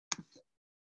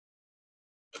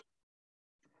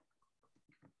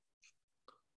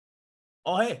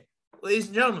Oh, hey, ladies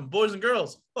and gentlemen, boys and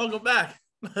girls, welcome back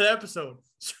to the episode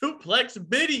Suplex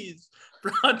Biddies,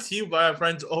 brought to you by our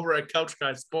friends over at Couch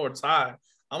Guy Sports. Hi,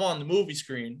 I'm on the movie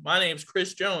screen. My name's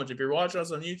Chris Jones. If you're watching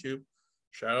us on YouTube,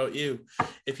 shout out you.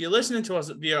 If you're listening to us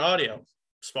via audio,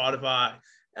 Spotify,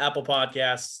 Apple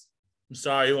Podcasts, I'm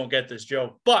sorry you won't get this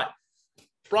joke, but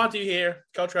brought to you here,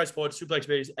 Couch Guy Sports, Suplex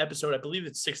Biddies, episode, I believe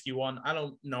it's 61. I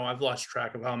don't know. I've lost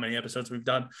track of how many episodes we've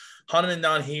done. Hunting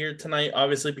down here tonight,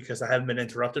 obviously, because I haven't been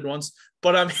interrupted once.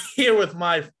 But I'm here with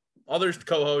my other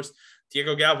co-host,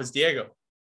 Diego Galvez. Diego.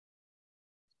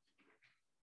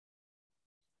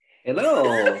 Hello.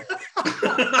 We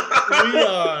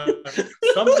are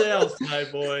something else tonight,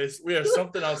 boys. We are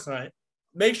something else tonight.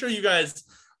 Make sure you guys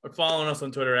are following us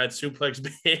on Twitter at Suplex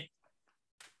Biddies.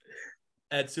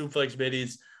 At Suplex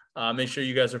Biddies. Make sure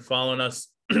you guys are following us,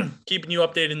 keeping you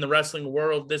updated in the wrestling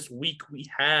world. This week we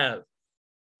have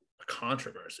a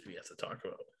controversy we have to talk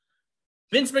about.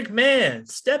 Vince McMahon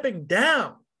stepping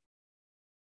down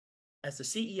as the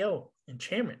CEO and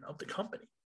chairman of the company.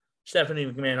 Stephanie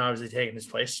McMahon obviously taking his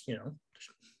place,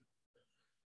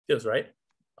 feels right.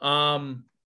 Out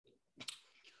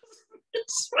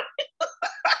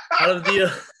of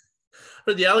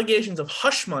the allegations of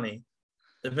hush money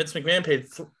that Vince McMahon paid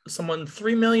someone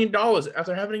 $3 million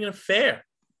after having an affair.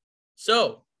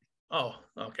 So,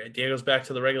 okay. Diego's back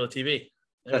to the regular TV.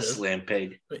 That's slam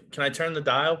pig. Wait, can I turn the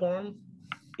dial for him?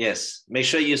 Yes. Make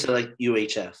sure you select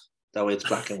UHF. That way it's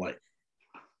black and white.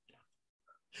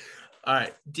 All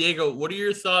right. Diego, what are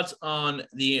your thoughts on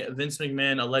the Vince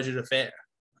McMahon alleged affair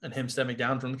and him stepping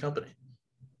down from the company?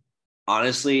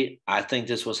 Honestly, I think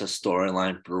this was a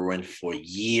storyline brewing for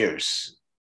years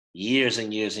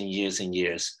and years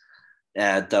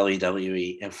at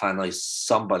WWE, and finally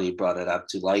somebody brought it up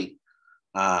to light.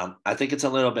 I think it's a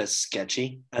little bit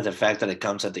sketchy, and the fact that it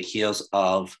comes at the heels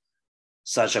of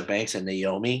Sasha Banks and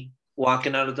Naomi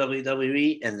walking out of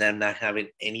WWE and them not having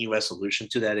any resolution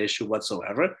to that issue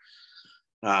whatsoever.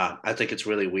 I think it's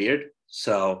really weird.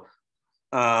 So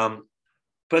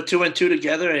put two and two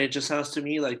together, and it just sounds to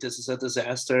me like this is a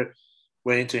disaster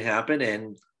waiting to happen.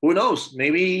 And who knows,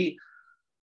 maybe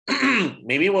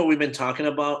what we've been talking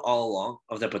about all along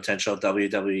of the potential of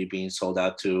WWE being sold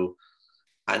out to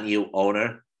a new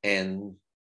owner and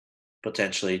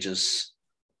potentially just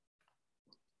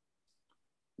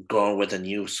going with a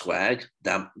new swag,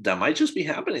 that might just be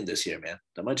happening this year, man.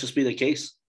 That might just be the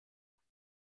case.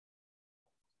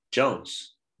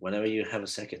 Jones, whenever you have a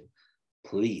second,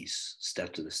 please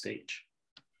step to the stage.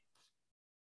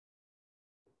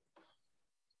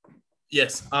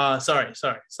 Yes. Sorry.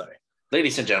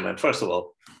 Ladies and gentlemen, first of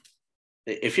all,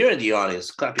 if you're in the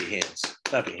audience, clap your hands.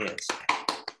 Clap your hands.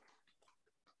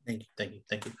 Thank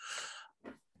you.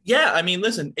 Yeah, I mean,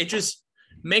 listen, it just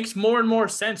makes more and more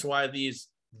sense why these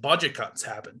budget cuts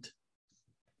happened.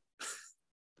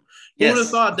 Who would have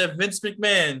thought that Vince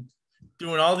McMahon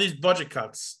doing all these budget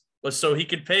cuts was so he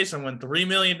could pay someone $3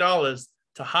 million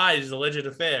to hide his alleged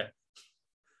affair?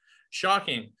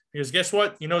 Shocking. Because guess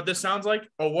what? You know what this sounds like?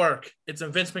 A work. It's a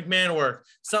Vince McMahon work.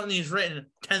 Something he's written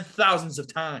 10,000s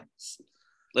of times.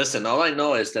 Listen, all I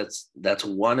know is that's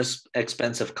one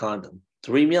expensive condom.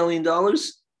 $3 million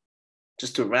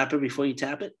just to wrap it before you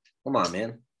tap it? Come on,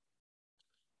 man.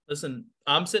 Listen,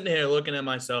 I'm sitting here looking at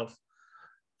myself.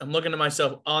 I'm looking at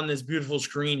myself on this beautiful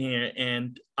screen here,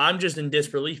 and I'm just in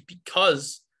disbelief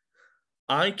because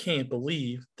I can't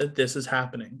believe that this is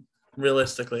happening.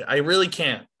 Realistically, I really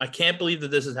can't. I can't believe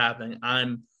that this is happening.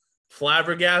 I'm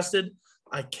flabbergasted.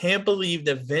 I can't believe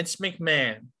that Vince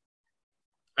McMahon.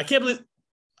 I can't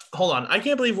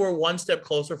believe we're one step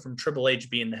closer from Triple H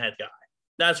being the head guy.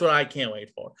 That's what I can't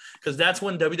wait for, because that's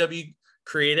when WWE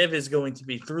creative is going to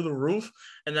be through the roof,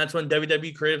 and that's when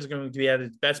WWE creative is going to be at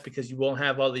its best, because you won't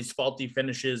have all these faulty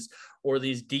finishes or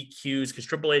these DQs, because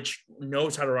Triple H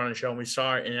knows how to run a show, and we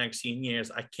saw it in NXT in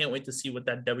years. I can't wait to see what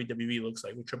that WWE looks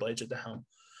like with Triple H at the helm.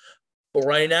 But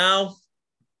right now,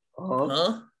 what's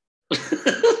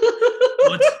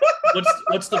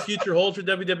the future hold for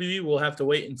WWE? We'll have to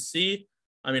wait and see.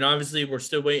 I mean, obviously, we're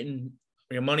still waiting.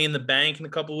 We have Money in the Bank in a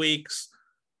couple weeks.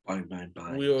 Bye.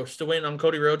 We are still waiting on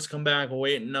Cody Rhodes to come back. We're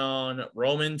waiting on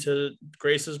Roman to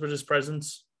grace us with his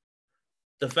presence.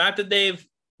 The fact that they've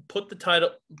put the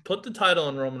title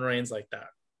on Roman Reigns like that,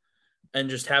 and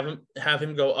just have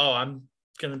him go, oh, I'm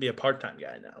gonna be a part-time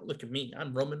guy now. Look at me,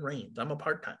 I'm Roman Reigns. I'm a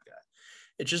part-time guy.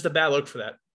 It's just a bad look for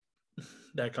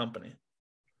that company.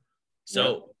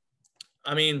 So,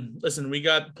 I mean, listen, we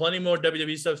got plenty more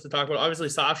WWE stuff to talk about. Obviously,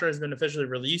 Sasha has been officially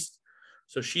released,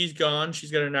 so she's gone.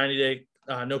 She's got her 90-day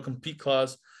no compete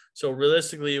clause. So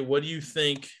realistically, what do you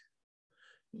think?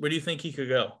 Where do you think he could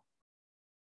go?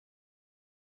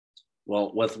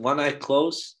 Well, with one eye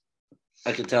closed,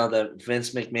 I can tell that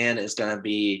Vince McMahon is going to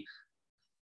be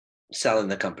selling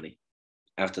the company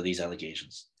after these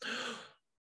allegations.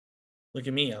 Look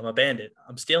at me. I'm a bandit.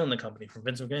 I'm stealing the company from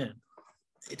Vince McMahon.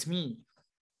 It's me.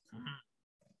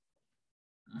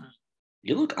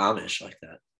 You look Amish like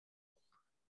that.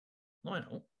 No, I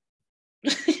don't.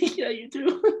 Yeah, you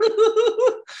do.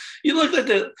 You look like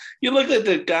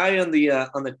the guy on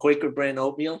the Quaker brand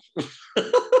oatmeal.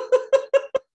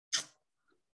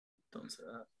 Don't say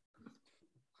that.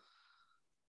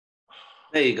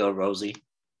 There you go, Rosie.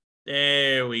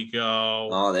 There we go.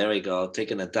 Oh, there we go.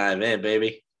 Taking a dive in,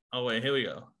 baby. Oh, wait, here we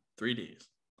go. 3Ds.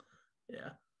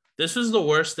 Yeah. This was the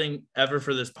worst thing ever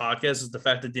for this podcast is the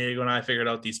fact that Diego and I figured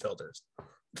out these filters.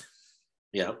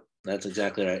 Yeah, that's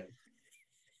exactly right.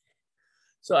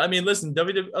 So, I mean, listen,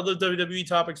 other WWE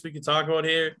topics we could talk about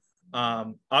here.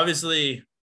 Obviously,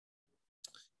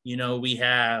 we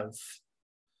have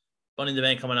Money in the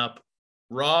Bank coming up.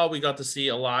 Raw, we got to see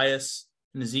Elias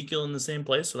and Ezekiel in the same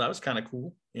place, so that was kind of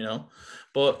cool,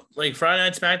 But, like, Friday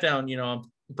Night SmackDown,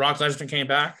 Brock Lesnar came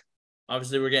back.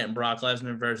 Obviously, we're getting Brock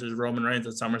Lesnar versus Roman Reigns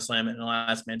at SummerSlam in a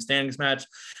last man standings match.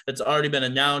 That's already been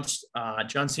announced.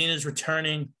 John Cena is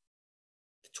returning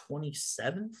the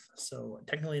 27th, so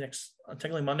technically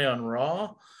Monday on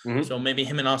Raw. Mm-hmm. So maybe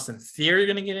him and Austin Theory are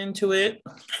going to get into it.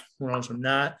 Who knows from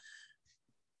that?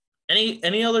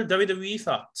 Any other WWE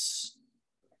thoughts?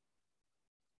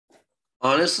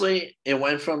 Honestly, it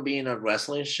went from being a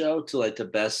wrestling show to like the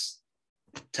best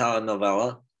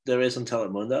telenovela there is in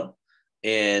Telemundo,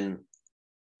 and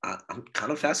I'm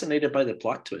kind of fascinated by the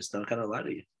plot twist. I'm kind of lie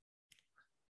to you.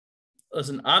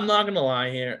 Listen, I'm not going to lie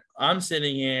here. I'm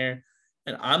sitting here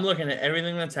and I'm looking at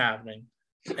everything that's happening.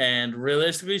 And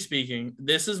realistically speaking,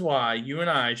 this is why you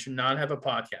and I should not have a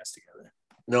podcast together.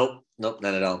 Nope, not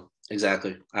at all.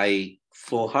 Exactly. I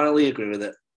full-heartedly agree with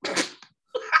it.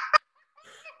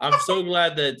 I'm so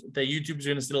glad that YouTube is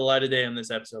going to see the light of day on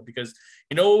this episode because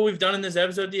you know what we've done in this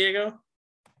episode, Diego?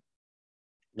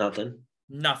 Nothing.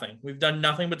 We've done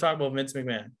nothing but talk about Vince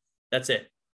McMahon. That's it.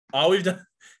 All we've done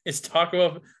is talk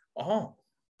about. Oh,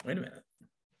 wait a minute.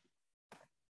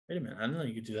 I didn't know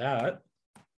you could do that.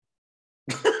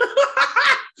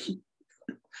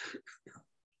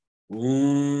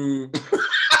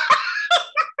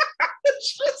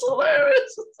 It's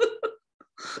hilarious.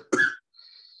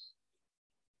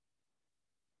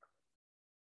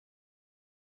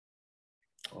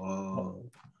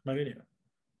 Oh, my video.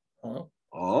 Hello.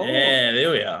 Oh, yeah,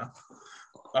 there we are.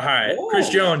 All right, Chris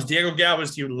Jones, Diego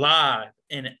Galvez to you live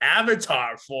in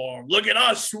avatar form. Look at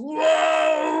us.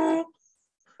 Whoa.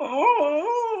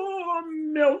 Oh,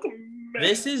 milk.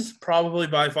 This is probably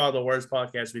by far the worst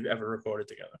podcast we've ever recorded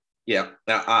together. Yeah,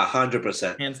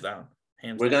 100%. Hands down.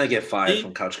 We're going to get fired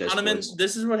from Couch Guys Sports.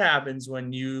 This is what happens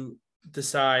when you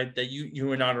decide that you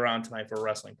were not around tonight for a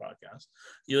wrestling podcast.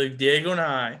 You leave Diego and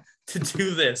I to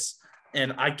do this,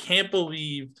 and I can't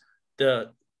believe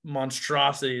the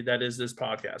monstrosity that is this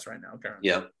podcast right now, currently.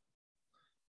 Yeah.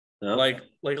 No. Like,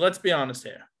 let's be honest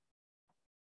here.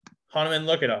 Hahnemann,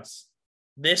 look at us.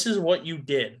 This is what you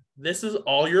did. This is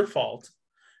all your fault.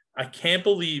 I can't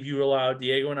believe you allowed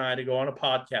Diego and I to go on a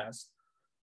podcast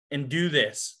and do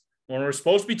this when we're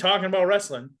supposed to be talking about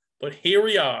wrestling, but here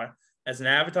we are as an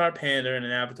avatar panda and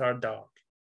an avatar dog.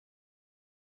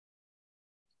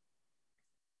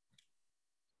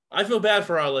 I feel bad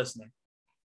for our listener.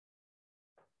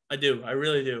 I do. I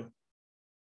really do.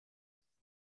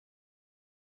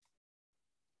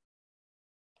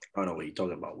 I don't know what you're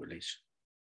talking about, Willie.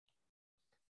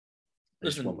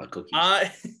 Listen, want my cookies.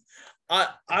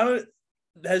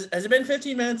 Has it been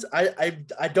 15 minutes? I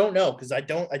don't know because I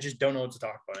just don't know what to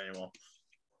talk about anymore.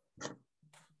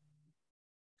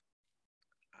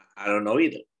 I don't know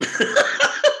either.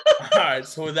 All right.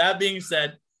 So with that being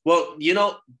said, well,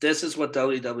 this is what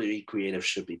WWE creative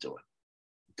should be doing.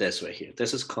 This right here.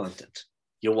 This is content.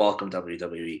 You're welcome,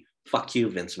 WWE. Fuck you,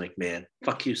 Vince McMahon.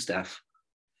 Fuck you, Steph.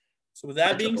 So with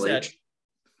that being said,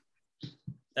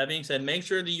 make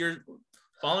sure that you're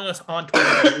following us on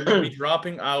Twitter. We're going to be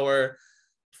dropping our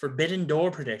Forbidden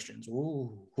Door predictions.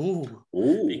 Ooh.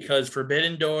 Because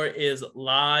Forbidden Door is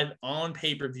live on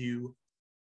pay-per-view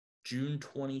June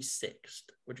 26th,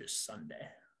 which is Sunday.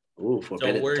 So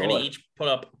we're going to each put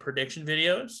up prediction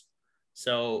videos.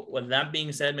 So with that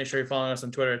being said, make sure you're following us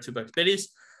on Twitter at Suplex Biddies.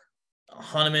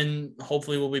 Hahnemann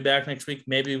hopefully will be back next week.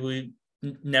 Maybe we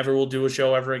never will do a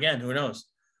show ever again. Who knows?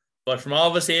 But from all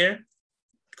of us here,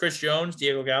 Chris Jones,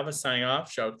 Diego Galvez signing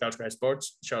off. Shout out Couch Guys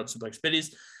Sports. Shout out Suplex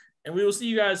Biddies. And we will see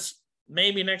you guys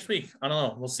maybe next week. I don't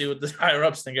know. We'll see what the higher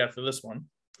ups think after this one.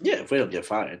 Yeah, if we don't get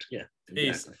fired. Yeah.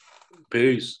 Peace. Exactly.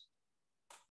 Peace.